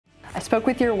spoke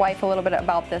with your wife a little bit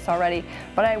about this already,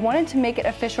 but I wanted to make it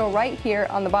official right here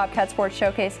on the Bobcat Sports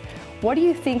Showcase. What do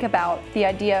you think about the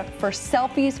idea for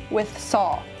selfies with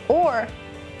Saul? Or,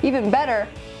 even better,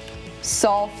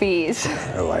 Saulfies.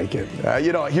 I like it.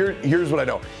 You know, here's what I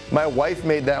know. My wife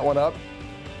made that one up,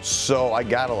 so I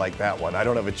gotta like that one. I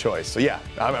don't have a choice. So yeah,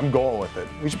 I'm going with it.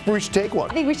 We should take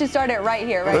one. I think we should start it right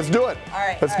here, right? Let's do it. All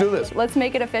right. Let's do this. Let's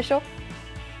make it official.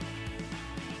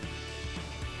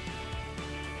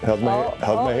 How's my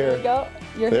hair? There we go.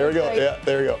 There we go. Yeah,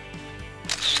 there we go.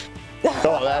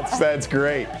 Oh, that's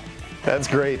great. That's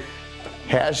great.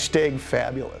 Hashtag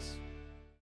fabulous.